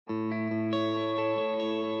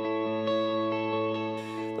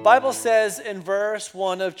The Bible says in verse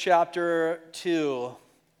 1 of chapter 2,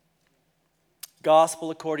 Gospel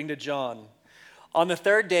according to John. On the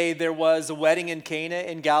third day, there was a wedding in Cana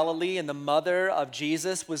in Galilee, and the mother of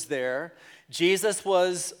Jesus was there. Jesus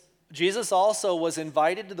also was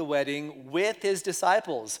invited to the wedding with his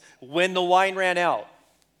disciples when the wine ran out.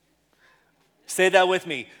 Say that with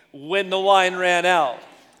me. When the wine ran out.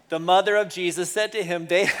 The mother of Jesus said to him,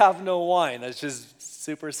 "They have no wine." That's just a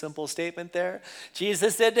super simple statement there.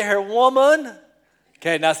 Jesus said to her, "Woman."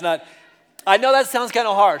 Okay, that's not, I know that sounds kind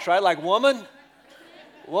of harsh, right? Like woman.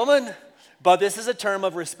 But this is a term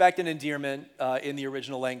of respect and endearment in the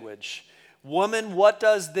original language. "Woman, what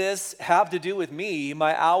does this have to do with me?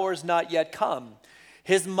 My hour's not yet come."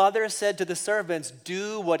 His mother said to the servants,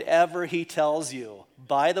 "Do whatever he tells you."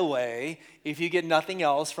 By the way, if you get nothing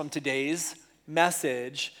else from today's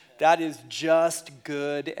message, that is just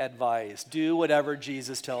good advice. Do whatever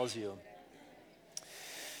Jesus tells you.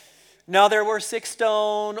 Now there were 6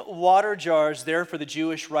 stone water jars there for the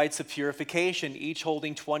Jewish rites of purification, each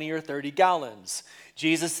holding 20 or 30 gallons.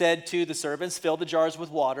 Jesus said to the servants, "Fill the jars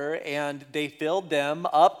with water," and they filled them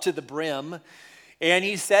up to the brim. And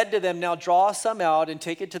he said to them, "Now draw some out and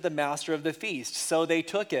take it to the master of the feast." So they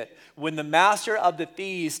took it. When the master of the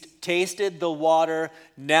feast tasted the water,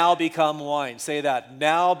 now become wine. Say that,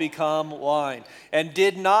 now become wine. And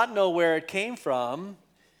did not know where it came from,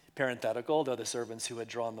 parenthetical, though the servants who had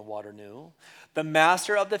drawn the water knew. The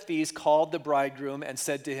master of the feast called the bridegroom and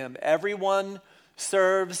said to him, "Everyone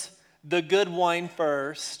serves the good wine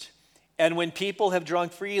first, and when people have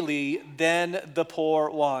drunk freely, then the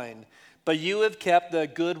poor wine. But you have kept the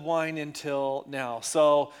good wine until now."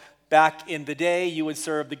 So back in the day, you would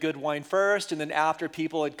serve the good wine first, and then after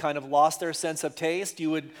people had kind of lost their sense of taste,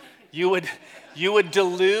 you would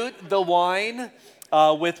dilute the wine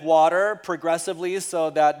with water progressively,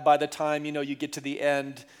 so that by the time you get to the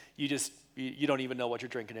end, you don't even know what you're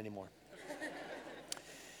drinking anymore.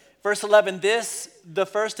 Verse 11, this, the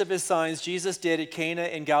first of his signs, Jesus did at Cana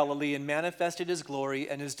in Galilee and manifested his glory,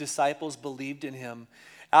 and his disciples believed in him.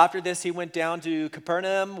 After this, he went down to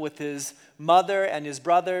Capernaum with his mother and his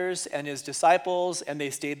brothers and his disciples, and they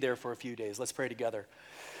stayed there for a few days. Let's pray together.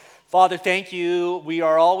 Father, thank you. We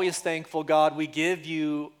are always thankful, God. We give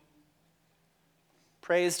you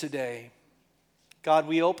praise today. God,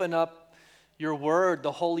 we open up your word,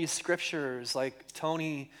 the Holy Scriptures, like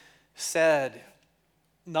Tony said,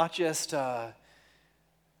 not just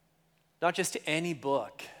any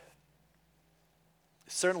book,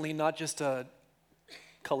 certainly not just a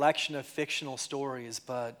collection of fictional stories,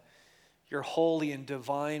 but your holy and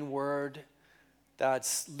divine word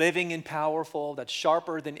that's living and powerful, that's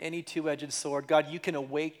sharper than any two-edged sword. God, you can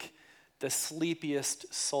awake the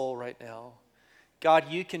sleepiest soul right now.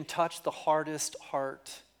 God, you can touch the hardest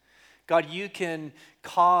heart. God, you can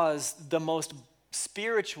cause the most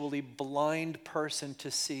spiritually blind person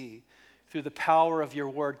to see through the power of your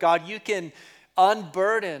word. God, you can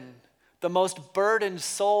unburden the most burdened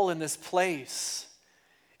soul in this place.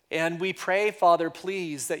 And we pray, Father,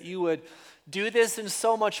 please, that you would do this and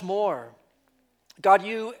so much more. God,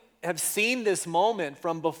 you have seen this moment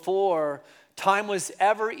from before time was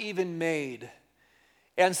ever even made.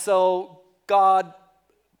 And so, God,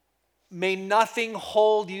 may nothing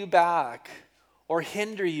hold you back or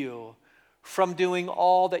hinder you from doing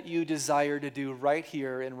all that you desire to do right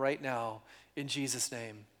here and right now. In Jesus'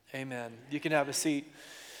 name, amen. You can have a seat.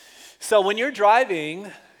 So when you're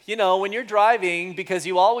driving, because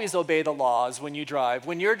you always obey the laws when you drive.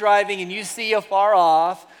 When you're driving and you see afar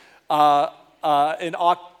off an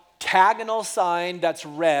octagonal sign that's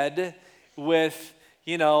red with,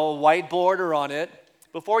 white border on it,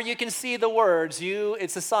 before you can see the words,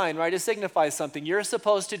 it's a sign, right? It signifies something. You're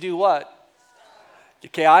supposed to do what?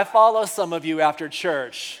 Okay, I follow some of you after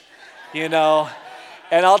church, and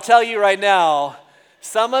I'll tell you right now,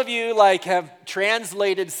 some of you have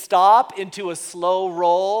translated stop into a slow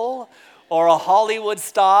roll or a Hollywood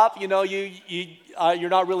stop. You're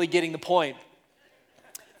not really getting the point.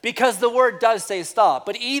 Because the word does say stop.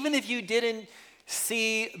 But even if you didn't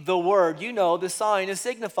see the word, the sign is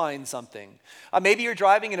signifying something. Maybe you're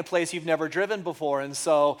driving in a place you've never driven before, and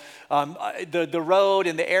so the road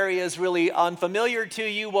and the area is really unfamiliar to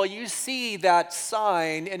you. Well, you see that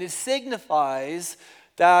sign, and it signifies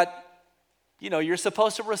that you're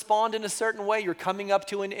supposed to respond in a certain way. You're coming up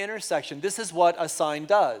to an intersection. This is what a sign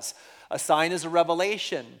does. A sign is a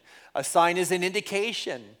revelation. A sign is an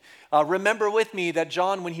indication. Remember with me that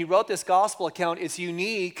John, when he wrote this gospel account, is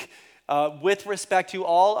unique with respect to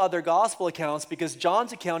all other gospel accounts because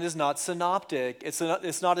John's account is not synoptic. It's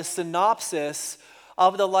not a synopsis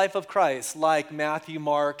of the life of Christ like Matthew,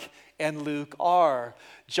 Mark, and Luke are.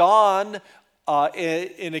 John,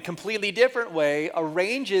 in a completely different way,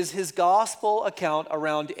 arranges his gospel account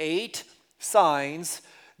around 8 signs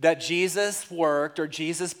that Jesus worked or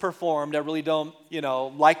Jesus performed. I really don't,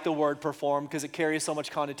 like the word perform because it carries so much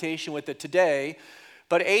connotation with it today.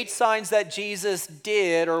 But 8 signs that Jesus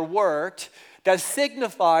did or worked that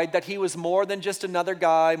signified that he was more than just another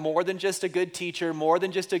guy, more than just a good teacher, more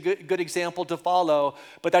than just a good example to follow,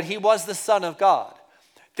 but that he was the Son of God.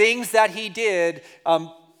 Things that he did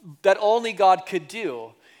that only God could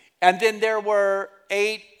do. And then there were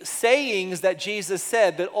 8 sayings that Jesus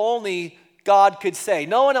said that only God could say.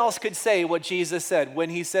 No one else could say what Jesus said when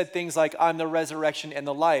he said things like, I'm the resurrection and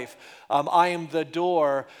the life. I am the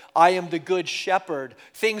door. I am the good shepherd.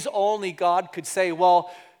 Things only God could say.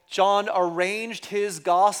 Well, John arranged his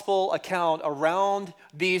gospel account around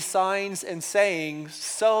these signs and sayings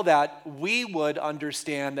so that we would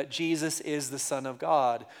understand that Jesus is the Son of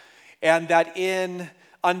God, and that in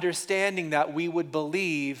understanding that we would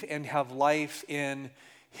believe and have life in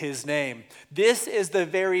his name. This is the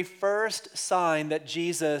very first sign that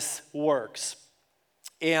Jesus works.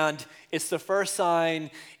 And it's the first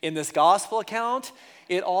sign in this gospel account.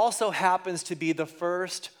 It also happens to be the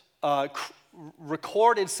first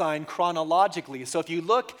recorded sign chronologically. So if you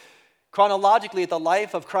look chronologically at the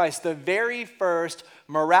life of Christ, the very first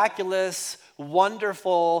miraculous,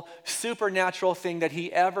 wonderful, supernatural thing that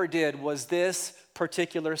he ever did was this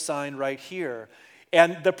particular sign right here.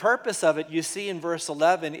 And the purpose of it, you see in verse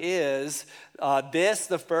 11, is this,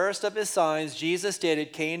 the first of his signs, Jesus did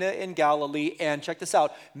at Cana in Galilee, and check this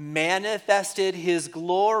out, manifested his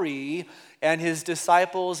glory, and his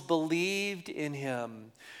disciples believed in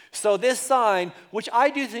him. So this sign, which I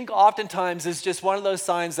do think oftentimes is just one of those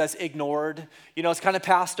signs that's ignored, it's kind of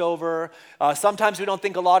passed over. Sometimes we don't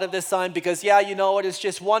think a lot of this sign because, it's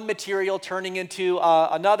just one material turning into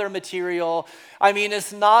another material. I mean,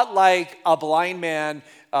 it's not like a blind man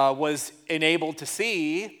was enabled to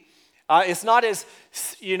see. It's not as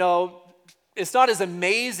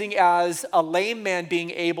amazing as a lame man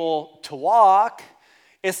being able to walk.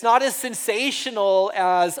 It's not as sensational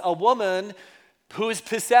as a woman who is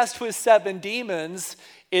possessed with 7 demons,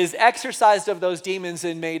 is exorcised of those demons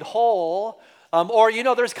and made whole.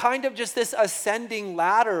 There's kind of just this ascending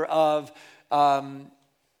ladder of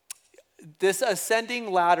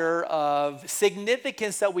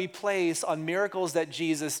significance that we place on miracles that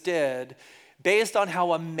Jesus did based on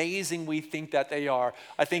how amazing we think that they are.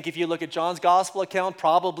 I think if you look at John's gospel account,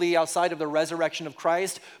 probably outside of the resurrection of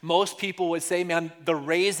Christ, most people would say, man, the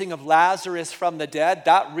raising of Lazarus from the dead,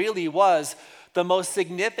 that really was the most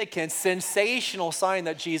significant, sensational sign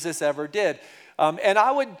that Jesus ever did. And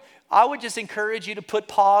I would just encourage you to put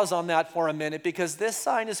pause on that for a minute, because this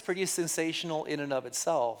sign is pretty sensational in and of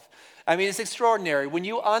itself. I mean, it's extraordinary. When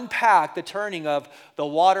you unpack the turning of the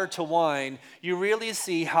water to wine, you really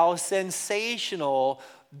see how sensational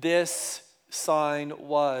this sign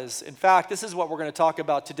was. In fact, this is what we're going to talk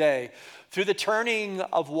about today. Through the turning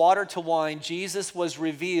of water to wine, Jesus was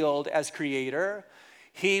revealed as creator.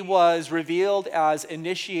 He was revealed as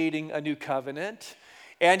initiating a new covenant,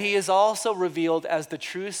 and he is also revealed as the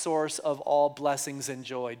true source of all blessings and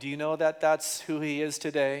joy. Do you know that that's who he is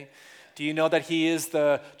today? Do you know that he is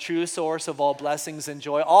the true source of all blessings and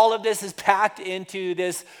joy? All of this is packed into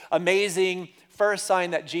this amazing first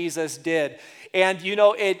sign that Jesus did. And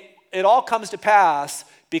it all comes to pass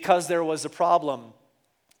because there was a problem.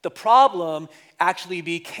 The problem actually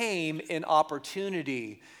became an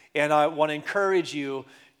opportunity. And I want to encourage you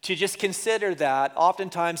to just consider that.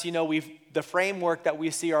 Oftentimes, the framework that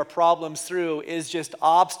we see our problems through is just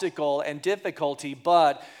obstacle and difficulty.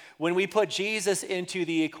 But when we put Jesus into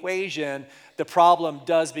the equation, the problem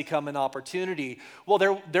does become an opportunity.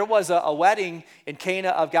 Well, there was a wedding in Cana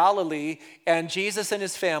of Galilee, and Jesus and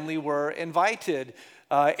his family were invited.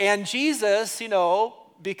 And Jesus,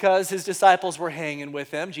 because his disciples were hanging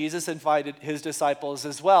with him, Jesus invited his disciples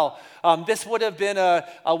as well. This would have been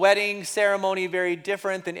a wedding ceremony very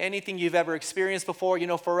different than anything you've ever experienced before.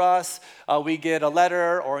 For us, we get a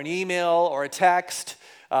letter or an email or a text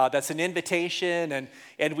that's an invitation,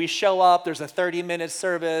 and we show up. There's a 30-minute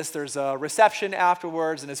service. There's a reception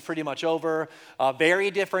afterwards, and it's pretty much over.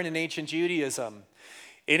 Very different in ancient Judaism.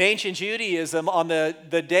 In ancient Judaism, on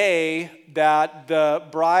the day that the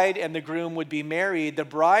bride and the groom would be married, the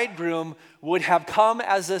bridegroom would have come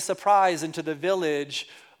as a surprise into the village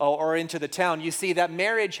or into the town. You see, that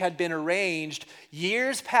marriage had been arranged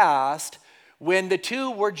years past when the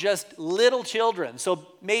two were just little children. So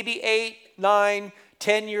maybe 8, 9,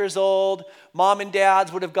 10 years old. Mom and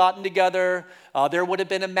dads would have gotten together. There would have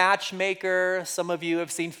been a matchmaker. Some of you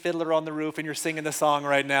have seen Fiddler on the Roof and you're singing the song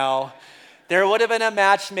right now. There would have been a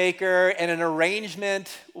matchmaker and an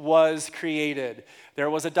arrangement was created. There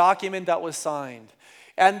was a document that was signed.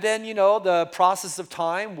 And then, the process of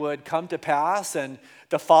time would come to pass and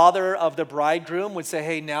the father of the bridegroom would say,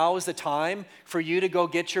 hey, now is the time for you to go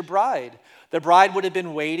get your bride. The bride would have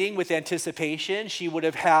been waiting with anticipation. She would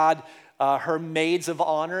have had her maids of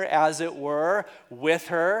honor, as it were, with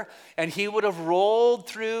her. And he would have rolled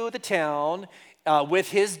through the town with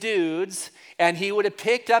his dudes, and he would have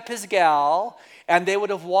picked up his gal, and they would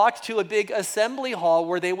have walked to a big assembly hall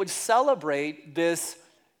where they would celebrate this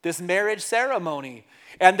marriage ceremony.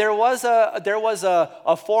 And there was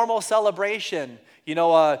a formal celebration.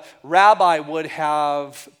 A rabbi would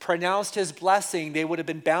have pronounced his blessing. They would have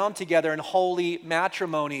been bound together in holy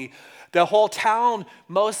matrimony. The whole town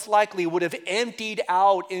most likely would have emptied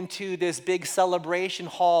out into this big celebration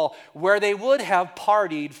hall where they would have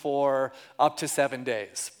partied for up to 7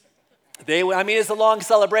 days. It's a long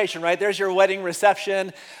celebration, right? There's your wedding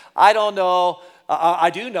reception. I don't know.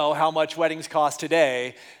 I do know how much weddings cost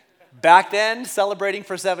today. Back then, celebrating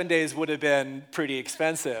for 7 days would have been pretty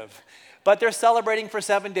expensive. But they're celebrating for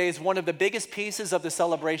 7 days. One of the biggest pieces of the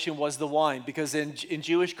celebration was the wine, because in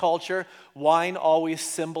Jewish culture, wine always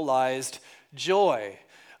symbolized joy.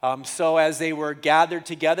 So as they were gathered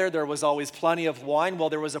together, there was always plenty of wine.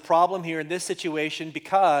 Well, there was a problem here in this situation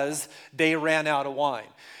because they ran out of wine.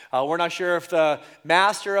 We're not sure if the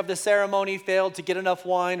master of the ceremony failed to get enough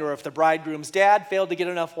wine or if the bridegroom's dad failed to get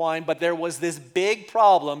enough wine, but there was this big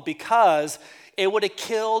problem because it would have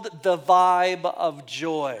killed the vibe of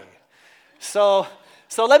joy. So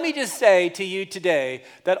let me just say to you today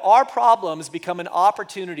that our problems become an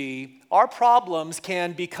opportunity. Our problems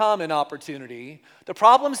can become an opportunity. The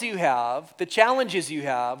problems you have, the challenges you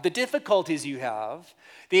have, the difficulties you have,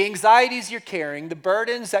 the anxieties you're carrying, the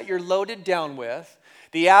burdens that you're loaded down with.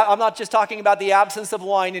 I'm not just talking about the absence of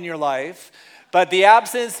wine in your life, but the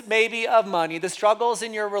absence maybe of money, the struggles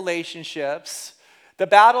in your relationships, the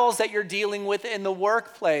battles that you're dealing with in the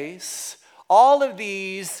workplace. All of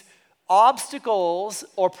these obstacles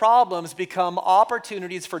or problems become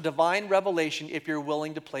opportunities for divine revelation if you're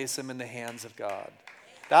willing to place them in the hands of God.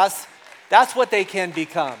 That's what they can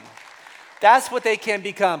become. That's what they can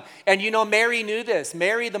become. And Mary knew this.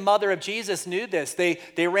 Mary, the mother of Jesus, knew this.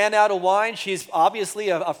 They ran out of wine. She's obviously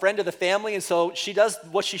a friend of the family, and so she does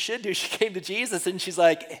what she should do. She came to Jesus, and she's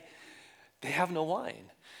like, they have no wine.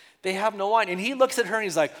 They have no wine. And he looks at her, and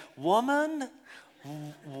he's like, woman,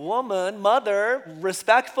 mother,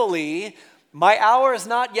 respectfully, my hour has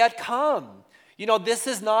not yet come. This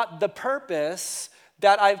is not the purpose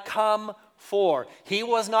that I've come for. He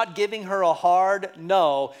was not giving her a hard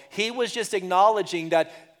no. He was just acknowledging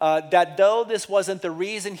that though this wasn't the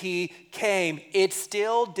reason he came, it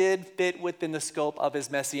still did fit within the scope of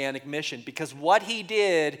his messianic mission. Because what he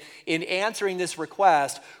did in answering this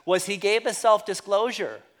request was he gave a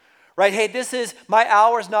self-disclosure. Right? Hey, this is, my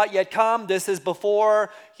hour's not yet come. This is before,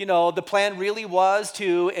 the plan really was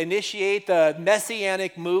to initiate the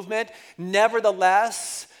messianic movement.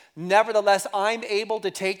 Nevertheless, I'm able to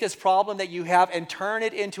take this problem that you have and turn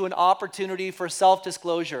it into an opportunity for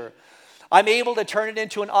self-disclosure. I'm able to turn it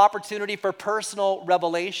into an opportunity for personal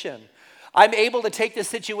revelation. I'm able to take this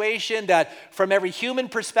situation that from every human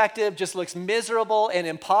perspective just looks miserable and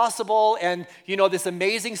impossible, and this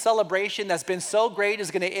amazing celebration that's been so great is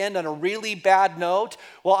going to end on a really bad note.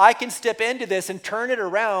 Well, I can step into this and turn it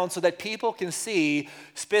around so that people can see,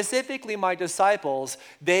 specifically my disciples,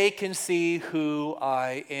 they can see who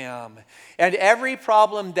I am. And every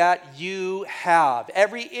problem that you have,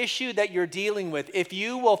 every issue that you're dealing with, if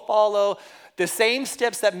you will follow the same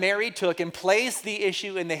steps that Mary took and place the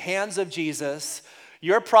issue in the hands of Jesus,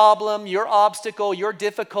 your problem, your obstacle, your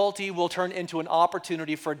difficulty will turn into an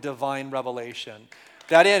opportunity for divine revelation.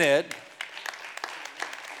 That in it,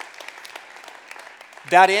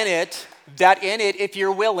 if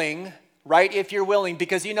you're willing, right? If you're willing,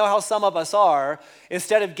 because you know how some of us are,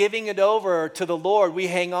 instead of giving it over to the Lord, we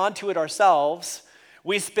hang on to it ourselves.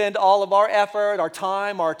 We spend all of our effort, our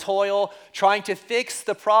time, our toil trying to fix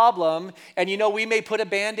the problem. And we may put a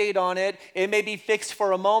Band-Aid on it. It may be fixed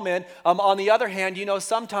for a moment. On the other hand,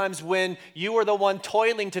 sometimes when you are the one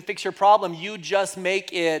toiling to fix your problem, you just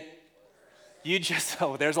make it,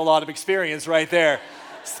 there's a lot of experience right there,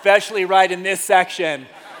 especially right in this section.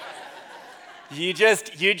 You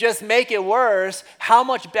just make it worse. How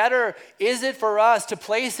much better is it for us to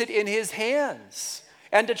place it in his hands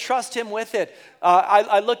and to trust him with it?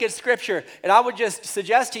 I look at Scripture, and I would just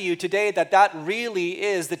suggest to you today that really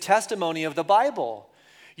is the testimony of the Bible.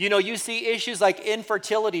 You see issues like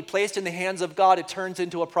infertility placed in the hands of God, it turns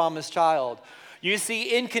into a promised child. You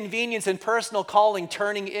see inconvenience and personal calling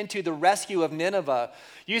turning into the rescue of Nineveh.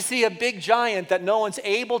 You see a big giant that no one's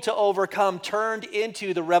able to overcome turned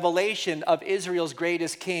into the revelation of Israel's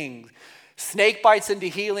greatest king. Snake bites into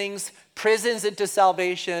healings, prisons into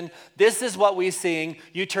salvation. This is what we sing.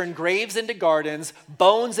 You turn graves into gardens,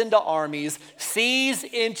 bones into armies, seas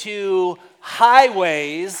into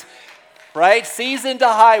highways, right? Seas into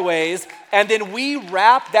highways. And then we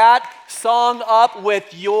wrap that song up with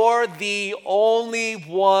 "You're the only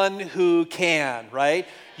one who can," right?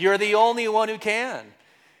 You're the only one who can.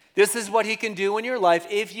 This is what he can do in your life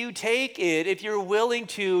if you take it, if you're willing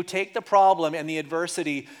to take the problem and the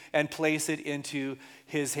adversity and place it into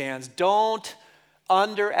his hands. Don't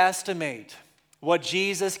underestimate what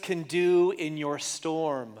Jesus can do in your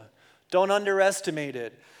storm. Don't underestimate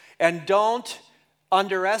it. And don't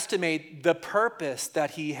underestimate the purpose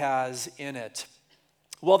that he has in it.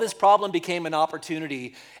 Well, this problem became an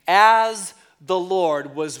opportunity as the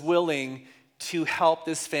Lord was willing to help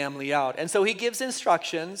this family out. And so he gives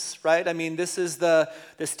instructions, right? I mean, this is the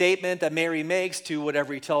statement that Mary makes to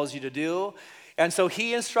whatever he tells you to do. And so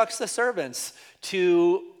he instructs the servants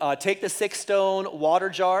to take the 6 stone water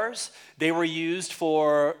jars. They were used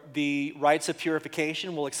for the rites of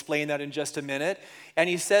purification. We'll explain that in just a minute. And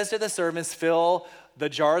he says to the servants, fill the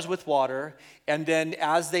jars with water. And then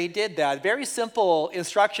as they did that, very simple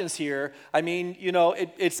instructions here. I mean,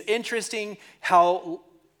 it's interesting how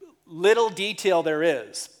little detail there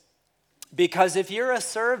is. Because if you're a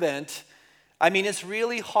servant, I mean, it's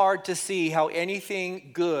really hard to see how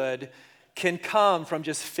anything good can come from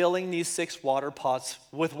just filling these 6 water pots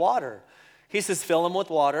with water. He says, fill them with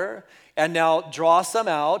water, and now draw some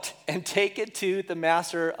out and take it to the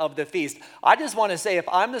master of the feast. I just want to say, if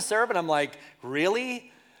I'm the servant, I'm like,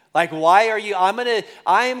 really? Like, why are you?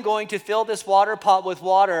 I am going to fill this water pot with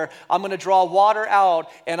water. I'm going to draw water out,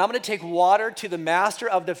 and I'm going to take water to the master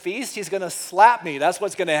of the feast. He's going to slap me. That's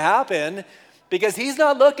what's going to happen, because he's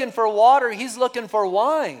not looking for water. He's looking for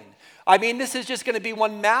wine. I mean, this is just going to be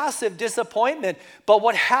one massive disappointment. But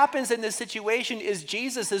what happens in this situation is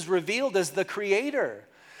Jesus is revealed as the creator.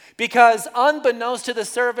 Because unbeknownst to the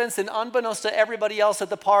servants and unbeknownst to everybody else at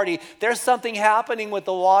the party, there's something happening with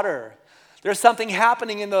the water. There's something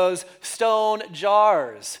happening in those stone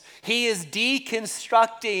jars. He is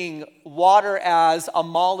deconstructing water as a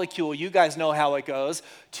molecule. You guys know how it goes.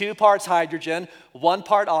 2 parts hydrogen, 1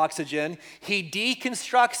 part oxygen. He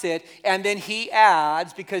deconstructs it, and then he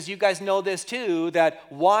adds, because you guys know this too,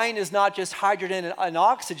 that wine is not just hydrogen and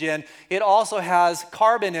oxygen. It also has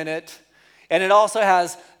carbon in it, and it also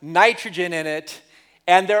has nitrogen in it.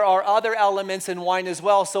 And there are other elements in wine as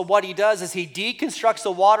well. So what he does is he deconstructs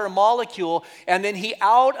the water molecule, and then he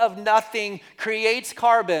out of nothing creates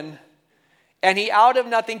carbon, and he out of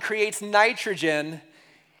nothing creates nitrogen,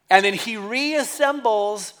 and then he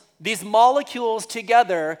reassembles these molecules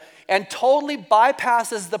together and totally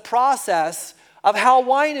bypasses the process of how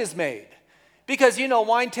wine is made. Because,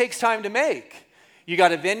 wine takes time to make. You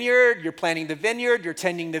got a vineyard, you're planting the vineyard, you're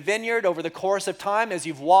tending the vineyard over the course of time as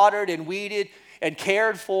you've watered and weeded and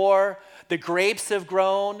cared for. The grapes have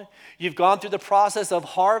grown. You've gone through the process of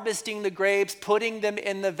harvesting the grapes, putting them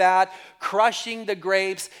in the vat, crushing the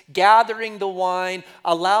grapes, gathering the wine,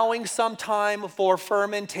 allowing some time for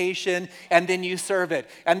fermentation, and then you serve it.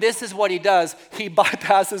 And this is what he does. He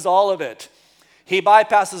bypasses all of it. He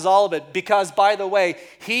bypasses all of it because, by the way,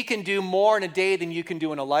 he can do more in a day than you can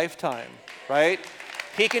do in a lifetime, right?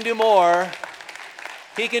 He can do more.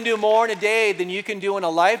 He can do more in a day than you can do in a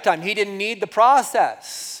lifetime. He didn't need the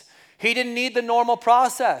process. He didn't need the normal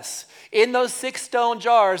process. In those 6 stone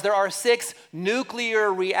jars, there are 6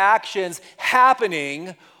 nuclear reactions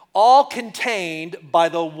happening, all contained by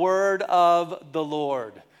the word of the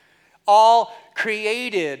Lord. All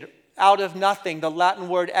created out of nothing. The Latin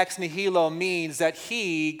word ex nihilo means that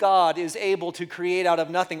God, is able to create out of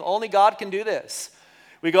nothing. Only God can do this.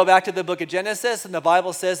 We go back to the book of Genesis, and the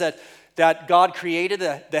Bible says that God created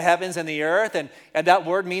the heavens and the earth, and that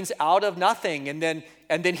word means out of nothing. And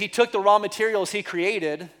then he took the raw materials he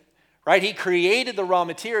created, right? He created the raw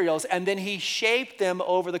materials, and then he shaped them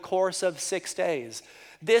over the course of 6 days.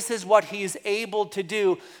 This is what he's able to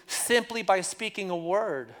do simply by speaking a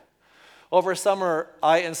word. Over summer,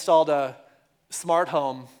 I installed a smart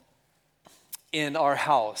home in our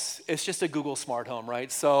house. It's just a Google smart home, right?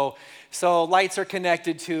 So lights are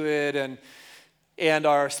connected to it, and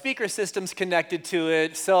our speaker system's connected to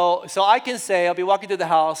it. So I can say, I'll be walking through the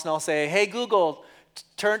house, and I'll say, hey, Google,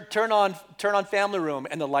 turn on family room,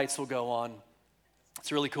 and the lights will go on.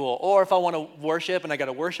 It's really cool. Or if I want to worship, and I got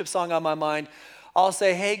a worship song on my mind, I'll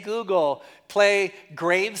say, hey, Google, play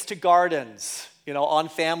Graves to Gardens, on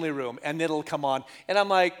Family Room, and it'll come on. And I'm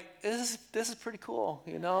like, this is pretty cool,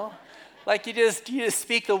 Like you just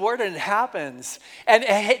speak the word and it happens. And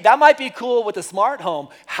hey, that might be cool with a smart home.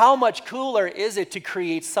 How much cooler is it to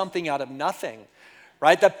create something out of nothing,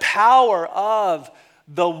 right? The power of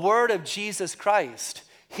the word of Jesus Christ.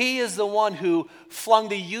 He is the one who flung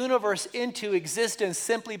the universe into existence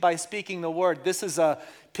simply by speaking the word. This is a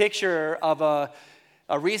picture of a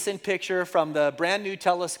recent picture from the brand new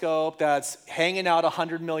telescope that's hanging out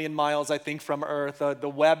 100 million miles, I think, from Earth, the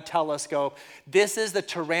Webb telescope. This is the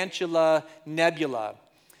Tarantula Nebula.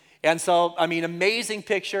 And so, amazing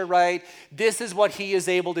picture, right? This is what he is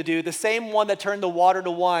able to do. The same one that turned the water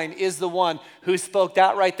to wine is the one who spoke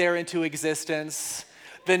that right there into existence.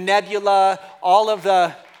 The nebula,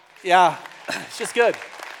 it's just good.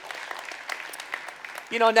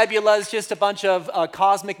 Nebula is just a bunch of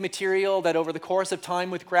cosmic material that over the course of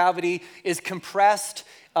time with gravity is compressed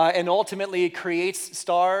and ultimately creates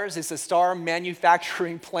stars. It's a star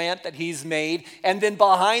manufacturing plant that he's made. And then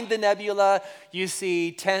behind the nebula, you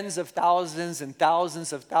see tens of thousands and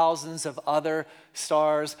thousands of thousands of other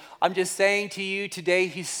stars. I'm just saying to you today,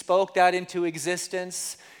 he spoke that into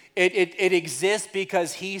existence. It exists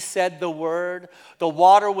because he said the word. The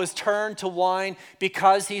water was turned to wine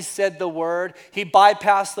because he said the word. He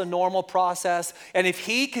bypassed the normal process. And if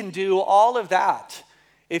he can do all of that,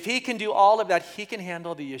 he can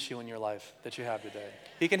handle the issue in your life that you have today.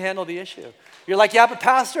 He can handle the issue. You're like, yeah, but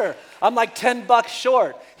Pastor, I'm like $10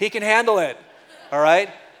 short. He can handle it, all right?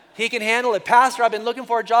 He can handle it. Pastor, I've been looking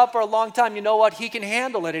for a job for a long time. You know what? He can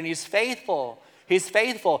handle it, and he's faithful. He's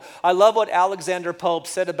faithful. I love what Alexander Pope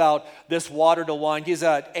said about this water to wine. He's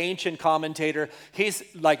an ancient commentator. He's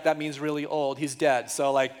like, that means really old. He's dead,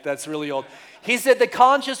 so like that's really old. He said, the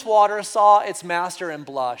conscious water saw its master and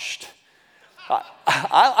blushed.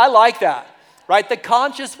 I like that, right? The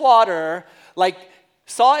conscious water,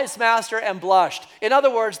 saw its master and blushed. In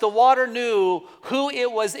other words, the water knew who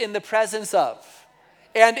it was in the presence of.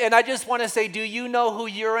 And I just want to say, do you know who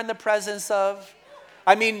you're in the presence of?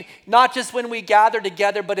 Not just when we gather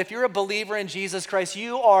together, but if you're a believer in Jesus Christ,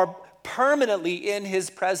 you are permanently in his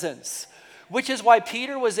presence, which is why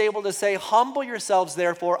Peter was able to say, humble yourselves,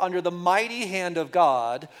 therefore, under the mighty hand of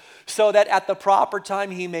God, so that at the proper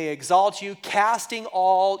time he may exalt you, casting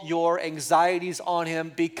all your anxieties on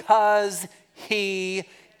him because he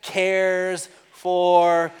cares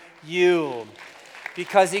for you.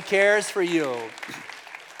 Because he cares for you.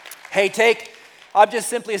 Hey, I'm just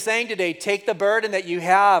simply saying today, take the burden that you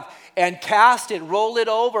have and cast it, roll it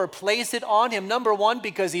over, place it on him. Number one,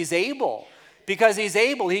 because he's able. Because he's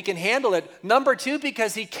able, he can handle it. Number two,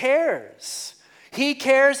 because he cares. He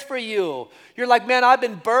cares for you. You're like, man, I've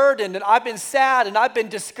been burdened and I've been sad and I've been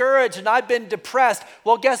discouraged and I've been depressed.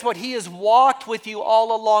 Well, guess what? He has walked with you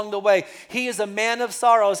all along the way. He is a man of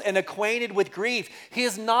sorrows and acquainted with grief. He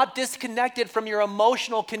is not disconnected from your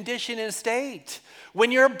emotional condition and state.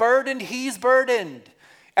 When you're burdened, he's burdened.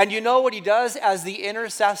 And you know what he does? As the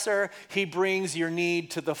intercessor, he brings your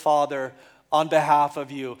need to the Father on behalf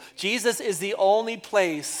of you. Jesus is the only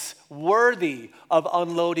place worthy of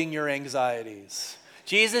unloading your anxieties.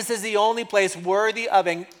 Jesus is the only place worthy of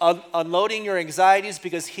unloading your anxieties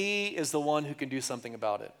because he is the one who can do something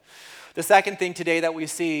about it. The second thing today that we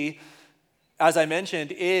see, as I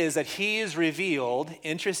mentioned, is that he is revealed,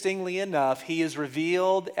 interestingly enough, he is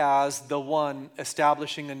revealed as the one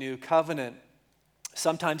establishing a new covenant.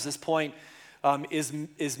 Sometimes this point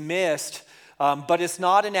is missed, but it's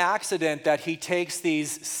not an accident that he takes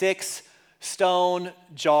these 6 stone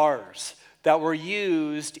jars that were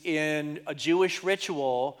used in a Jewish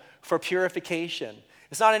ritual for purification.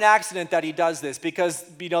 It's not an accident that he does this because,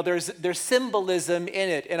 there's symbolism in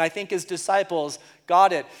it, and I think his disciples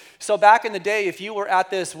got it. So back in the day, if you were at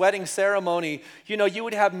this wedding ceremony, you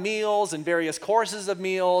would have meals and various courses of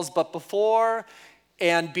meals, but before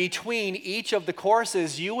and between each of the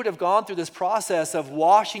courses, you would have gone through this process of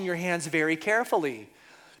washing your hands very carefully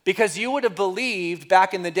because you would have believed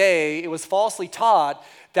back in the day, it was falsely taught,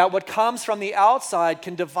 that what comes from the outside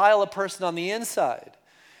can defile a person on the inside.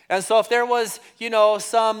 And so if there was,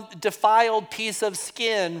 some defiled piece of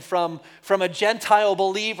skin from a Gentile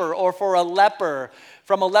believer or from a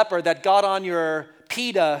leper that got on your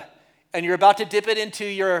pita and you're about to dip it into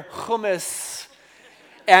your hummus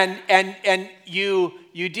and you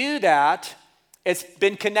do that, it's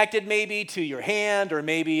been connected maybe to your hand or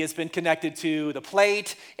maybe it's been connected to the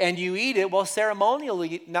plate and you eat it, well,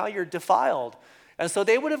 ceremonially, now you're defiled. And so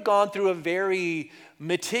they would have gone through a very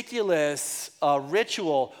meticulous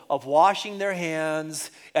ritual of washing their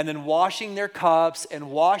hands and then washing their cups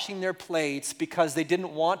and washing their plates because they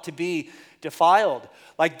didn't want to be defiled.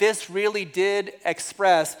 Like, this really did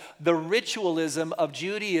express the ritualism of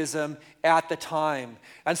Judaism at the time.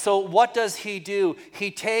 And so what does he do?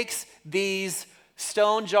 He takes these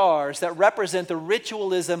stone jars that represent the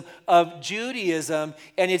ritualism of Judaism,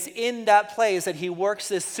 and it's in that place that he works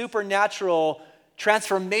this supernatural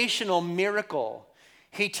transformational miracle.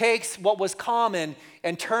 He takes what was common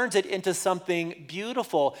and turns it into something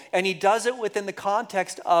beautiful, and he does it within the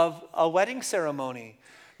context of a wedding ceremony.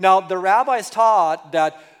 Now, the rabbis taught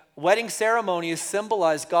that wedding ceremonies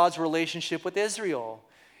symbolize God's relationship with Israel.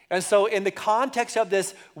 And so in the context of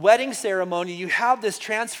this wedding ceremony, you have this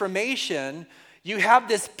transformation, you have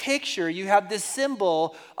this picture, you have this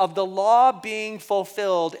symbol of the law being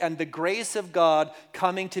fulfilled and the grace of God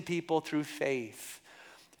coming to people through faith.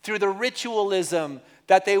 Through the ritualism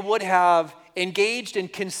that they would have engaged in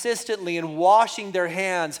consistently in washing their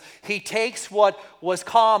hands, he takes what was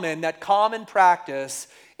common, that common practice,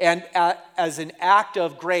 and as an act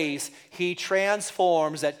of grace, he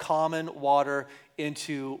transforms that common water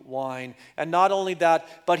into wine. And not only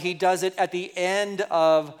that, but he does it at the end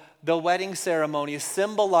of the wedding ceremony,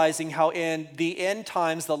 symbolizing how in the end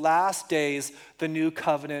times, the last days, the new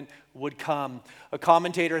covenant would come. A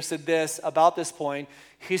commentator said this about this point.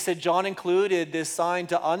 He said, John included this sign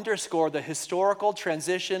to underscore the historical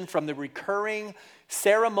transition from the recurring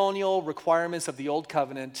ceremonial requirements of the old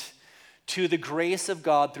covenant to the grace of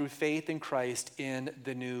God through faith in Christ in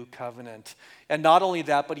the new covenant. And not only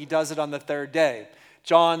that, but he does it on the third day.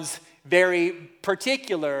 John's very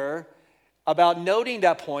particular about noting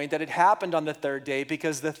that point, that it happened on the third day,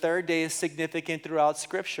 because the third day is significant throughout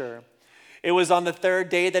Scripture. It was on the third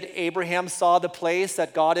day that Abraham saw the place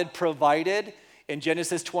that God had provided in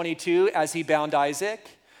Genesis 22 as he bound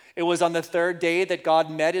Isaac. It was on the third day that God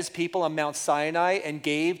met his people on Mount Sinai and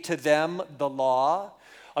gave to them the law.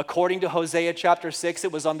 According to Hosea chapter 6,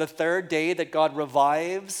 it was on the third day that God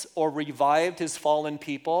revived his fallen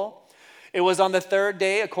people. It was on the third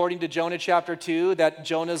day, according to Jonah chapter 2, that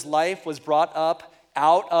Jonah's life was brought up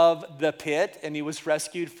out of the pit and he was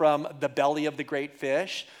rescued from the belly of the great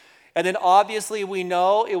fish. And then obviously we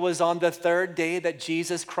know it was on the third day that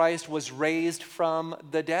Jesus Christ was raised from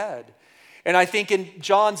the dead. And I think in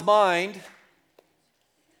John's mind,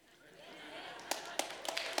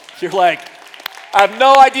 you're like, I have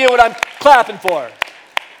no idea what I'm clapping for.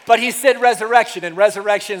 But he said resurrection, and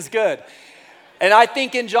resurrection is good. And I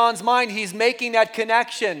think in John's mind, he's making that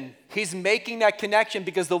connection. He's making that connection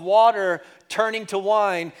because the water turning to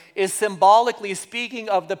wine is symbolically speaking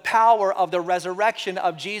of the power of the resurrection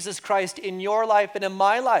of Jesus Christ in your life and in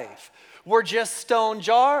my life. We're just stone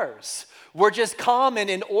jars. We're just common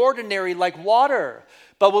and ordinary like water.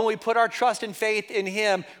 But when we put our trust and faith in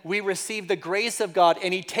him, we receive the grace of God,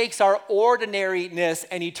 and he takes our ordinariness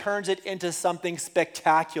and he turns it into something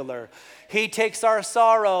spectacular. He takes our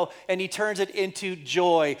sorrow and he turns it into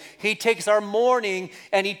joy. He takes our mourning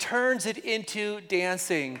and he turns it into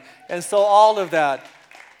dancing. And so all of that,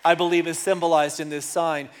 I believe, is symbolized in this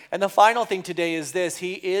sign. And the final thing today is this: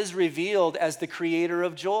 he is revealed as the creator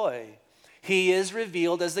of joy. He is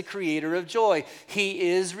revealed as the creator of joy. He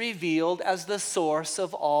is revealed as the source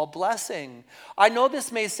of all blessing. I know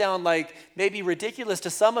this may sound like maybe ridiculous to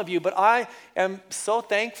some of you, but I am so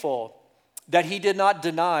thankful that he did not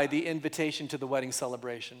deny the invitation to the wedding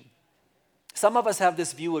celebration. Some of us have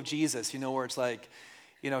this view of Jesus, where it's like,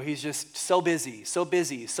 he's just so busy,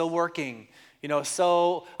 so working,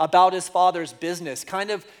 so about his Father's business, kind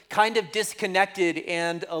of disconnected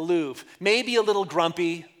and aloof, maybe a little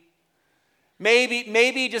grumpy. Maybe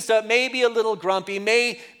a little grumpy,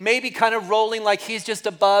 maybe kind of rolling like he's just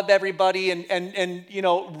above everybody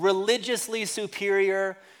and religiously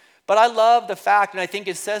superior. But I love the fact, and I think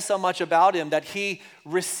it says so much about him, that he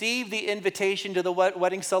received the invitation to the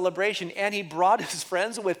wedding celebration and he brought his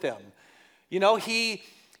friends with him. He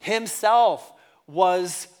himself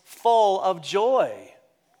was full of joy.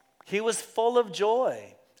 He was full of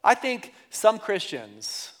joy. I think some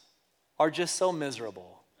Christians are just so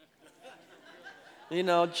miserable.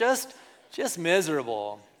 Just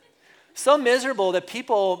miserable. So miserable that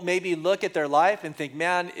people maybe look at their life and think,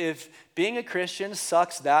 man, if being a Christian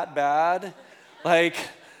sucks that bad, like,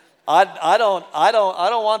 I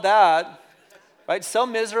don't want that, right? So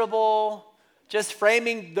miserable, just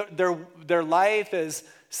framing their life as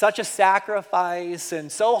such a sacrifice and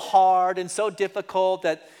so hard and so difficult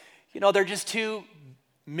that, they're just too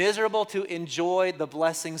miserable to enjoy the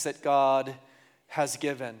blessings that God has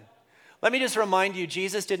given. Let me just remind you,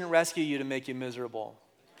 Jesus didn't rescue you to make you miserable,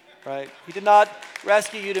 right? He did not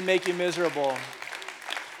rescue you to make you miserable.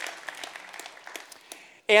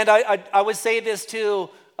 And I would say this too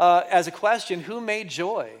as a question: who made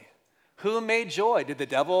joy? Who made joy? Did the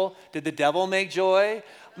devil make joy?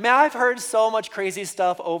 Man, I've heard so much crazy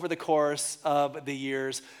stuff over the course of the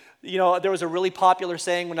years. You know, there was a really popular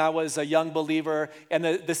saying when I was a young believer, and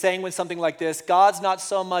the saying went something like this: God's not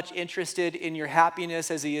so much interested in your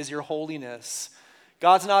happiness as he is your holiness.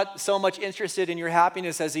 God's not so much interested in your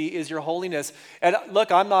happiness as he is your holiness. And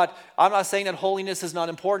look, I'm not saying that holiness is not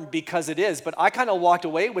important, because it is, but I kind of walked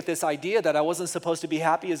away with this idea that I wasn't supposed to be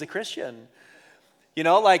happy as a Christian. You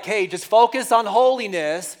know, like, hey, just focus on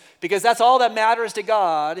holiness because that's all that matters to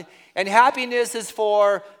God. And happiness is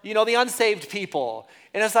for, you know, the unsaved people.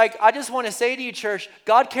 And it's like, I just want to say to you, church,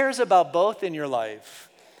 God cares about both in your life.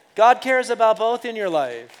 God cares about both in your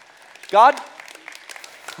life. God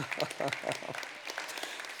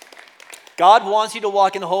wants you to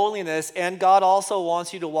walk in holiness, and God also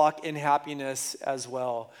wants you to walk in happiness as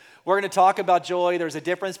well. We're going to talk about joy. There's a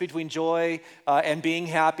difference between joy and being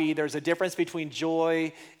happy. There's a difference between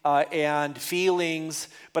joy and feelings.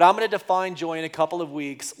 But I'm going to define joy in a couple of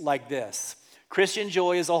weeks like this. Christian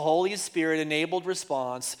joy is a Holy Spirit-enabled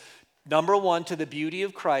response, number one, to the beauty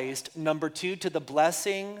of Christ, number two, to the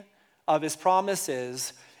blessing of his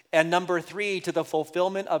promises, and number three, to the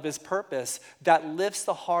fulfillment of his purpose that lifts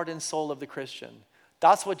the heart and soul of the Christian.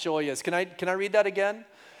 That's what joy is. Can I read that again?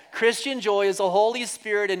 Christian joy is a Holy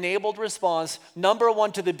Spirit-enabled response, number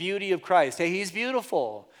one, to the beauty of Christ. Hey, he's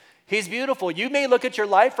beautiful. He's beautiful. You may look at your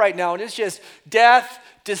life right now and it's just death,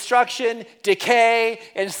 destruction, decay,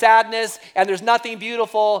 and sadness, and there's nothing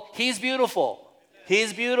beautiful. He's beautiful.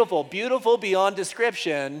 He's beautiful. Beautiful beyond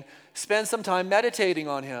description. Spend some time meditating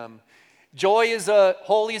on him. Joy is a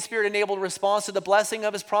Holy Spirit-enabled response to the blessing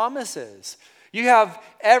of his promises. You have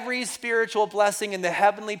every spiritual blessing in the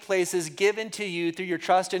heavenly places given to you through your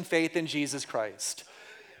trust and faith in Jesus Christ.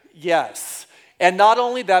 Yes. And not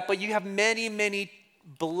only that, but you have many, many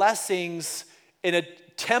blessings in a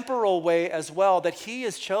temporal way as well that he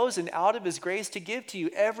has chosen out of his grace to give to you.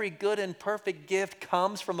 Every good and perfect gift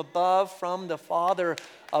comes from above, from the Father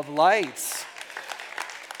of lights.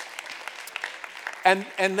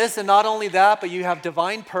 And listen, not only that, but you have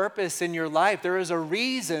divine purpose in your life. There is a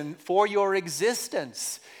reason for your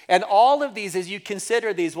existence. And all of these, as you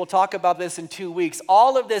consider these, we'll talk about this in 2 weeks,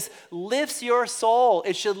 all of this lifts your soul.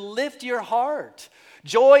 It should lift your heart.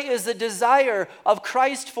 Joy is the desire of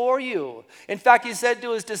Christ for you. In fact, he said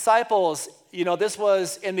to his disciples, you know, this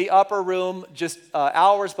was in the upper room just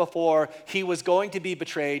hours before he was going to be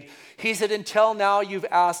betrayed. He said, until now you've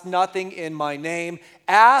asked nothing in my name.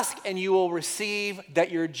 Ask and you will receive,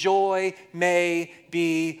 that your joy may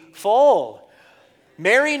be full.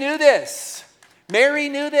 Mary knew this. Mary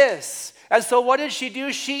knew this. And so what did she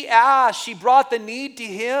do? She asked. She brought the need to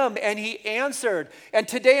him, and he answered. And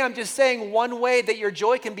today I'm just saying one way that your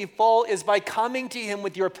joy can be full is by coming to him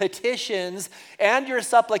with your petitions and your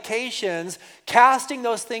supplications, casting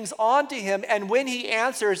those things onto him. And when he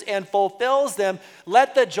answers and fulfills them,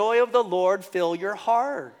 let the joy of the Lord fill your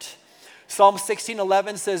heart. Psalm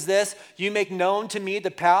 16:11 says this: you make known to me the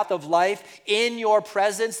path of life. In your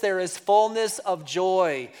presence there is fullness of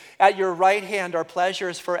joy. At your right hand are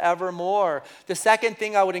pleasures forevermore. The second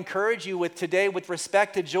thing I would encourage you with today with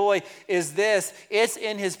respect to joy is this: it's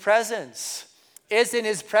in his presence. It's in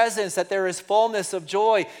his presence that there is fullness of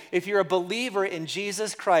joy. If you're a believer in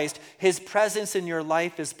Jesus Christ, his presence in your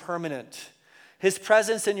life is permanent. His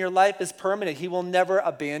presence in your life is permanent. He will never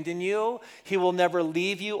abandon you. He will never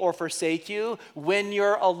leave you or forsake you. When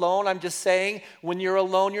you're alone, I'm just saying, when you're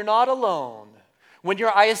alone, you're not alone. When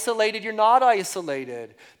you're isolated, you're not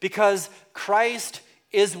isolated, because Christ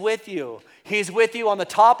is with you. He's with you on the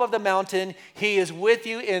top of the mountain. He is with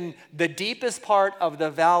you in the deepest part of the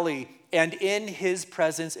valley, and in his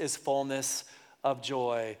presence is fullness of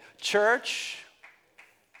joy. Church,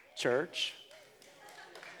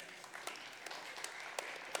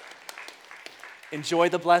 enjoy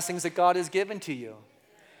the blessings that God has given to you.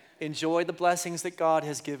 Enjoy the blessings that God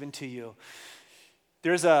has given to you.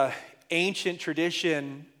 There's an ancient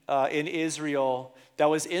tradition in Israel that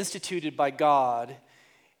was instituted by God,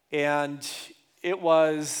 and it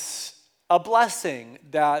was a blessing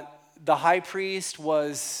that the high priest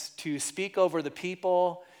was to speak over the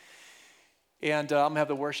people. And I'm going to have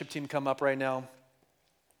the worship team come up right now.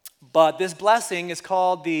 But this blessing is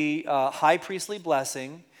called the high priestly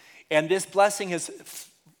blessing. And this blessing has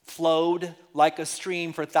flowed like a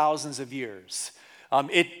stream for thousands of years.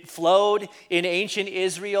 It flowed in ancient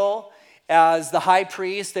Israel, as the high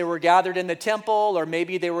priest, they were gathered in the temple, or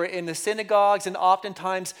maybe they were in the synagogues, and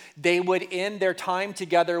oftentimes they would end their time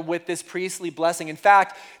together with this priestly blessing. In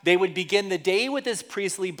fact, they would begin the day with this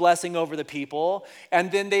priestly blessing over the people, and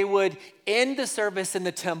then they would end the service in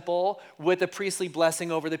the temple with a priestly blessing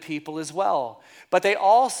over the people as well. But they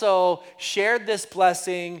also shared this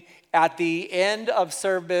blessing at the end of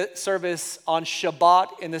service on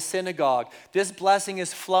Shabbat in the synagogue. This blessing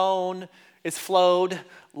is flowed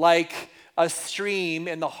like a stream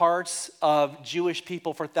in the hearts of Jewish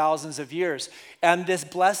people for thousands of years. And this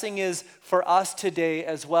blessing is for us today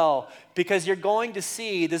as well, because you're going to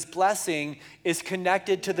see this blessing is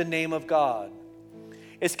connected to the name of God.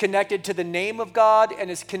 It's connected to the name of God, and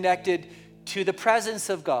it's connected to the presence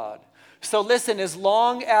of God. So listen, as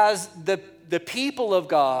long as the people of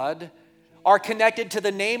God are connected to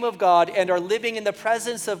the name of God and are living in the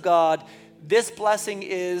presence of God, this blessing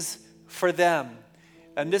is for them.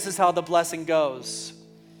 And this is how the blessing goes.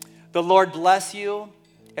 The Lord bless you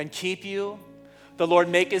and keep you. The Lord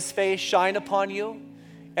make his face shine upon you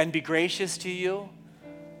and be gracious to you.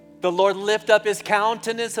 The Lord lift up his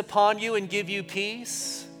countenance upon you and give you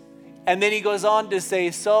peace. And then he goes on to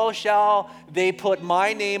say, so shall they put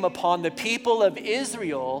my name upon the people of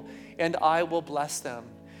Israel, and I will bless them.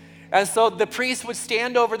 And so the priest would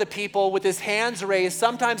stand over the people with his hands raised,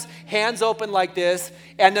 sometimes hands open like this,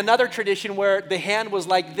 and another tradition where the hand was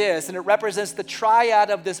like this, and it represents the triad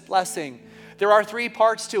of this blessing. There are 3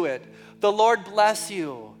 parts to it. The Lord bless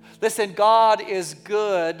you. Listen, God is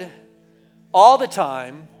good all the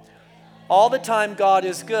time. All the time, God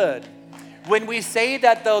is good. When we say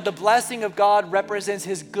that, though, the blessing of God represents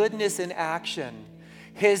his goodness in action,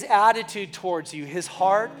 his attitude towards you, his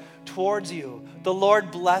heart towards you. The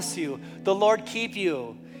Lord bless you. The Lord keep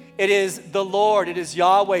you. It is the Lord, it is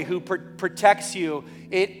Yahweh who protects you.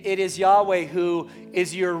 It is Yahweh who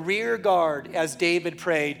is your rear guard, as David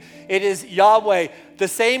prayed. It is Yahweh, the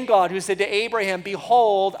same God who said to Abraham,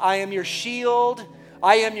 behold, I am your shield.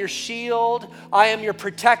 I am your shield. I am your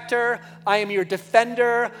protector. I am your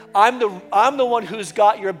defender. I'm the one who's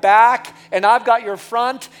got your back, and I've got your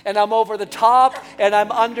front, and I'm over the top, and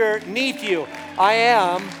I'm underneath you. I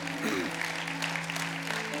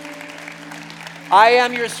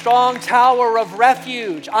am your strong tower of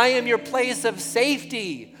refuge. I am your place of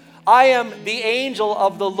safety. I am the angel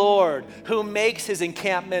of the Lord who makes his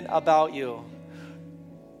encampment about you.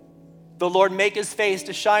 The Lord make his face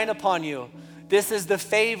to shine upon you. This is the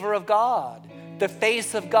favor of God. The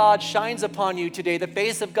face of God shines upon you today. The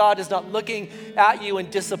face of God is not looking at you in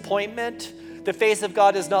disappointment. The face of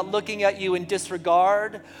God is not looking at you in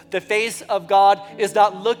disregard. The face of God is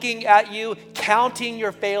not looking at you counting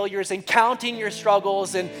your failures and counting your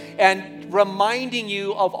struggles and reminding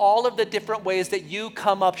you of all of the different ways that you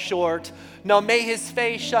come up short. No, may his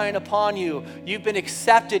face shine upon you. You've been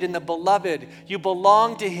accepted in the beloved. You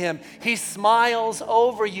belong to him. He smiles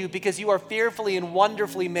over you because you are fearfully and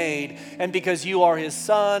wonderfully made, and because you are his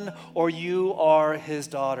son or you are his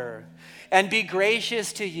daughter. And be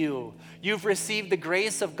gracious to you. You've received the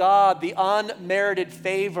grace of God, the unmerited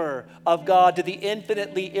favor of God to the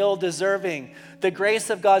infinitely ill-deserving. The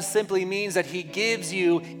grace of God simply means that he gives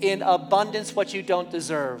you in abundance what you don't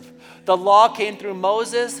deserve. The law came through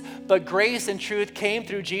Moses, but grace and truth came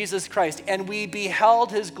through Jesus Christ. And we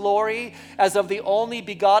beheld his glory as of the only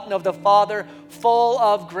begotten of the Father, full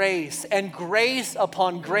of grace, and grace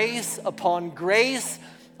upon grace upon grace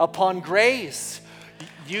upon grace.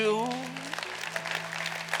 You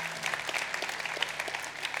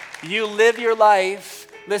live your life,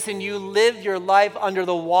 listen, you live your life under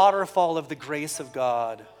the waterfall of the grace of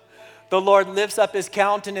God. The Lord lifts up his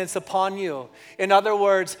countenance upon you. In other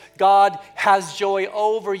words, God has joy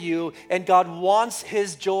over you, and God wants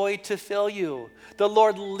his joy to fill you. The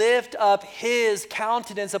Lord lift up his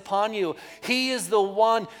countenance upon you. He is the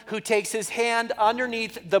one who takes his hand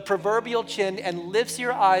underneath the proverbial chin and lifts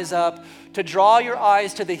your eyes up to draw your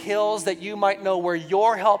eyes to the hills that you might know where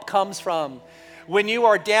your help comes from. When you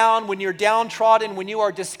are down, when you're downtrodden, when you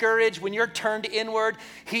are discouraged, when you're turned inward,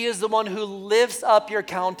 he is the one who lifts up your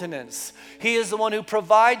countenance. He is the one who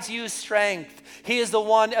provides you strength. He is the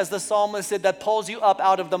one, as the psalmist said, that pulls you up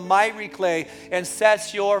out of the miry clay and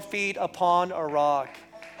sets your feet upon a rock.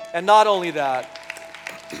 And not only that,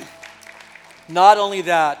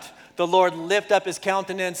 the Lord lift up his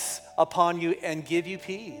countenance upon you and give you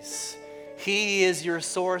peace. He is your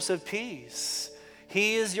source of peace.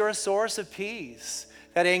 He is your source of peace.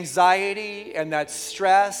 That anxiety and that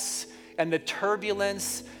stress and the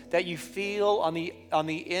turbulence that you feel on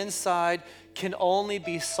the inside can only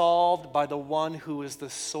be solved by the one who is the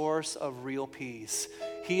source of real peace.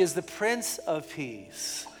 He is the Prince of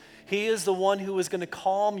Peace. He is the one who is going to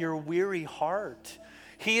calm your weary heart.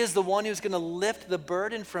 He is the one who's going to lift the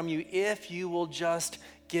burden from you if you will just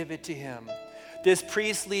give it to him. This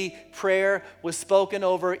priestly prayer was spoken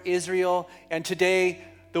over Israel, and today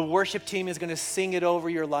the worship team is going to sing it over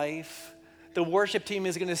your life. The worship team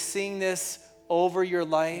is going to sing this over your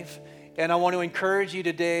life, and I want to encourage you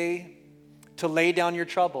today to lay down your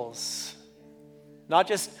troubles. Not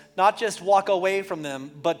just walk away from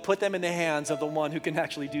them, but put them in the hands of the one who can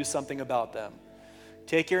actually do something about them.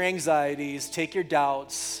 Take your anxieties, take your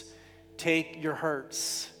doubts, take your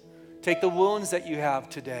hurts. Take the wounds that you have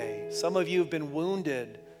today. Some of you have been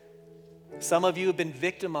wounded. Some of you have been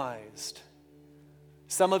victimized.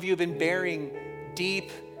 Some of you have been bearing deep,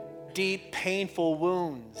 deep, painful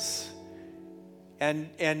wounds.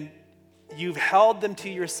 And you've held them to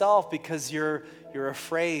yourself because you're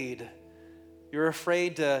afraid. You're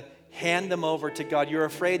afraid to hand them over to God. You're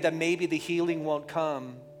afraid that maybe the healing won't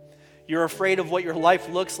come. You're afraid of what your life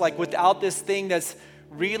looks like without this thing that's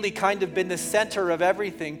really kind of been the center of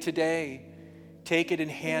everything today. Take it and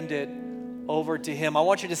hand it over to him. I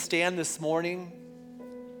want you to stand this morning,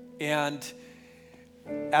 and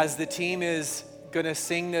as the team is going to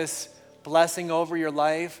sing this blessing over your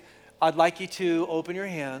life, I'd like you to open your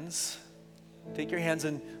hands. Take your hands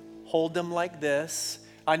and hold them like this.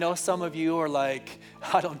 I know some of you are like,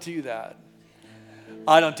 I don't do that.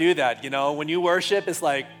 I don't do that. You know, when you worship, it's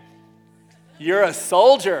like, you're a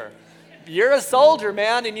soldier. You're a soldier,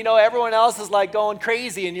 man, and you know everyone else is like going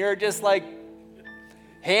crazy and you're just like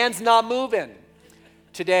hands not moving.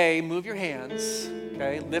 Today, move your hands,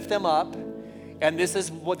 okay? Lift them up. And this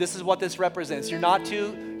is what this represents. You're not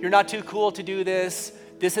too cool to do this.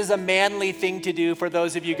 This is a manly thing to do for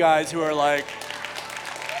those of you guys who are like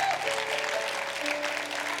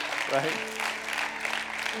right?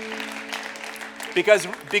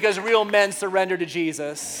 Because real men surrender to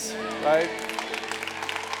Jesus, right?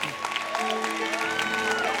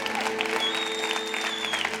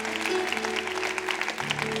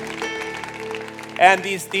 And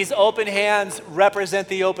these open hands represent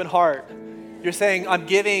the open heart. You're saying, I'm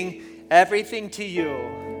giving everything to you.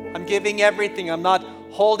 I'm giving everything. I'm not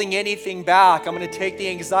holding anything back. I'm going to take the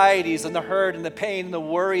anxieties and the hurt and the pain and the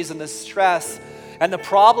worries and the stress and the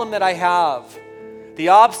problem that I have, the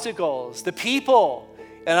obstacles, the people,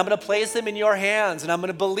 and I'm going to place them in your hands. And I'm going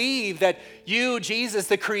to believe that you, Jesus,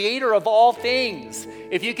 the creator of all things,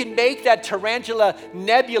 if you can make that tarantula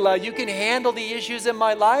nebula, you can handle the issues in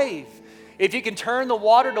my life. If you can turn the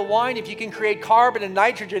water to wine, if you can create carbon and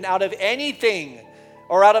nitrogen out of anything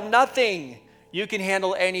or out of nothing, you can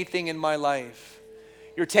handle anything in my life.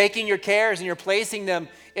 You're taking your cares and you're placing them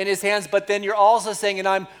in his hands, but then you're also saying, and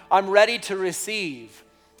I'm ready to receive.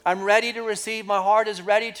 I'm ready to receive. My heart is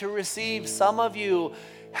ready to receive. Some of you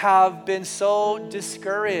have been so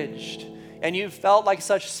discouraged and you've felt like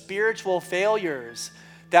such spiritual failures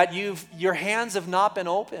that your hands have not been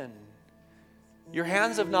open. Your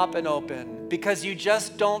hands have not been open because you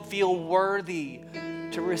just don't feel worthy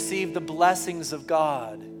to receive the blessings of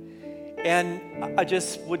God. And I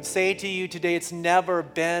just would say to you today, it's never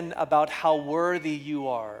been about how worthy you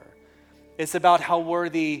are. It's about how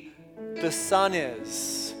worthy the Son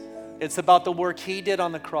is. It's about the work he did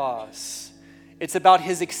on the cross. It's about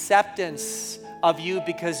his acceptance of you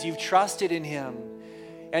because you've trusted in him.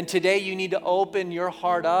 And today you need to open your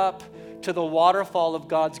heart up to the waterfall of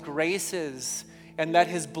God's graces and let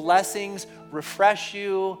his blessings refresh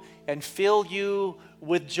you and fill you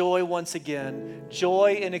with joy once again,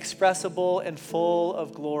 joy inexpressible and full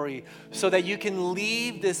of glory, so that you can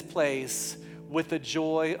leave this place with the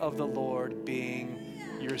joy of the Lord being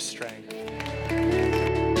your strength.